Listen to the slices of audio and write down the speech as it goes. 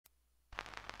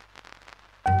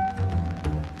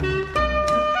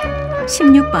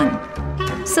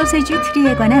16번. 소세지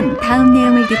트리에 관한 다음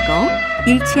내용을 듣고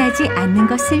일치하지 않는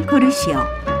것을 고르시오.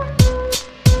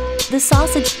 The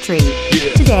sausage tree.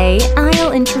 Today,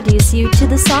 I'll introduce you to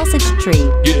the sausage tree,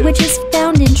 which is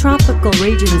found in tropical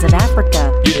regions of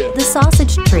Africa. The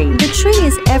sausage tree. The tree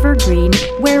is evergreen,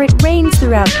 where it rains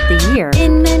throughout the year.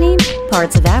 In many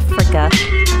parts of Africa,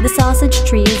 the sausage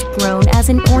tree is grown as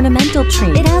an ornamental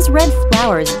tree. It has red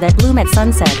flowers that bloom at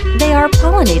sunset. They are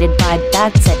pollinated by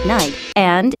bats at night,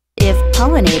 and if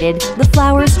pollinated, the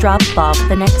flowers drop off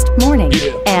the next morning,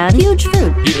 and huge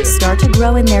fruit start to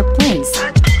grow in their place.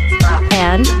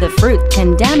 And the fruit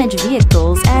can damage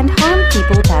vehicles and harm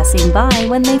people passing by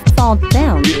when they fall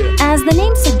down. As the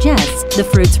name suggests, the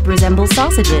fruits resemble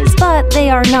sausages, but they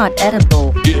are not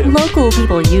edible. Local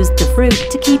people use the fruit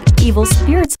to keep evil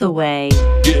spirits away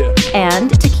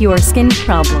and to cure skin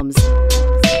problems.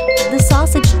 The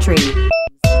sausage tree.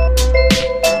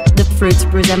 The fruits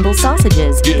resemble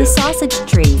sausages. The sausage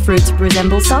tree. Fruits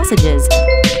resemble sausages.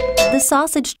 The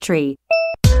sausage tree.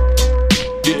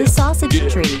 The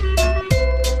sausage tree.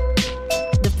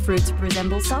 The fruits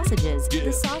resemble sausages.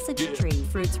 The sausage tree.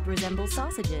 Fruits resemble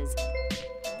sausages.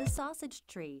 The sausage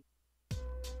tree.